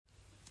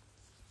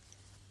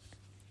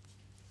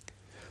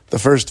The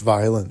first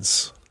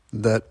violence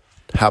that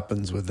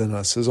happens within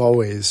us is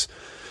always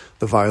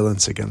the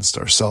violence against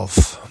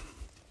ourself.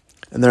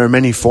 And there are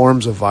many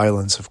forms of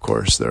violence, of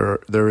course.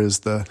 There is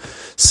the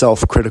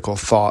self-critical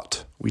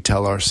thought we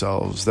tell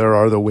ourselves. There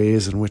are the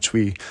ways in which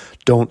we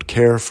don't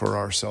care for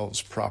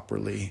ourselves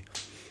properly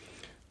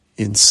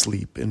in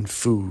sleep, in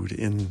food,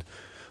 in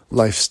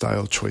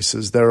lifestyle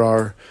choices. There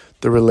are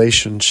the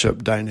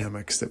relationship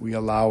dynamics that we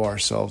allow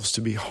ourselves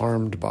to be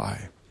harmed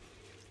by.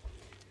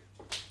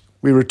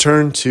 We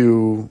return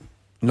to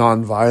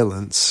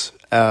nonviolence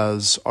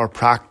as our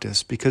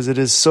practice because it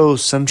is so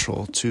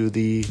central to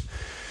the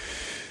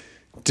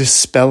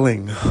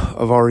dispelling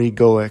of our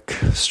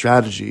egoic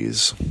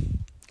strategies.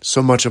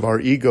 So much of our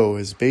ego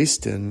is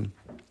based in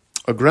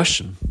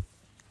aggression,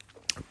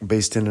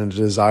 based in a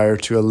desire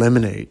to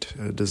eliminate,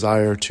 a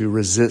desire to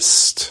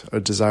resist, a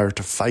desire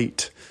to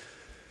fight.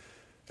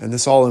 And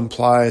this all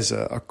implies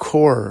a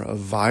core of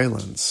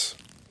violence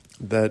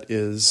that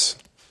is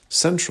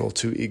central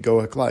to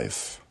egoic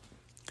life.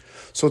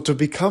 So to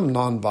become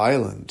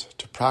nonviolent,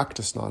 to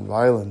practice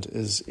nonviolent,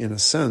 is in a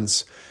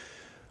sense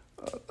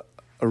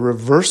a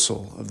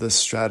reversal of this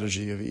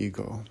strategy of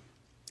ego,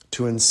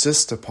 to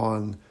insist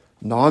upon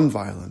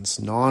nonviolence,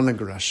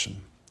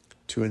 non-aggression,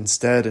 to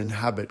instead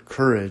inhabit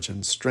courage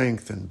and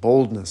strength and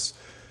boldness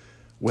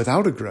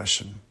without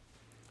aggression,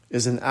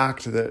 is an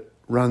act that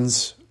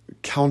runs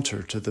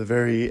counter to the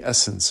very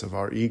essence of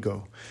our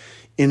ego.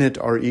 In it,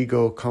 our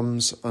ego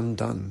comes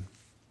undone.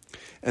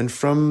 And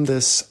from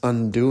this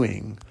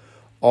undoing,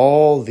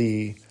 all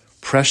the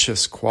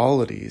precious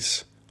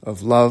qualities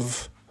of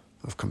love,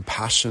 of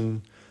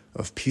compassion,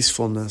 of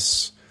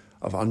peacefulness,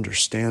 of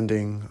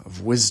understanding,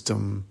 of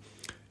wisdom,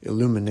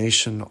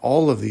 illumination,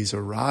 all of these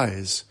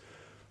arise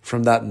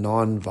from that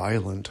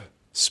non-violent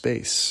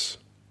space.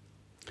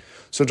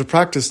 So to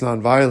practice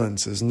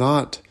nonviolence is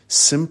not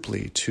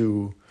simply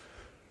to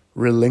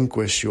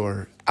relinquish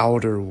your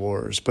outer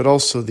wars, but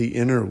also the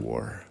inner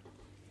war.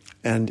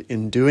 And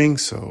in doing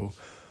so,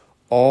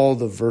 all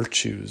the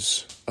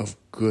virtues of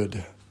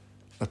good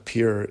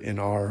appear in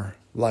our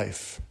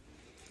life.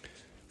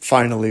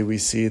 Finally, we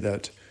see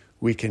that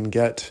we can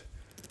get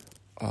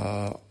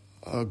a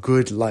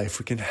good life.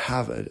 We can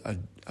have a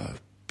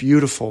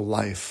beautiful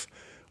life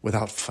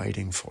without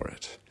fighting for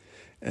it.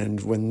 And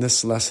when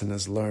this lesson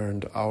is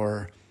learned,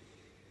 our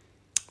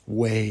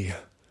way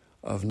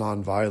of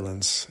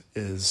nonviolence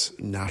is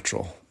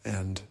natural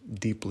and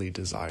deeply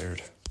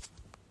desired.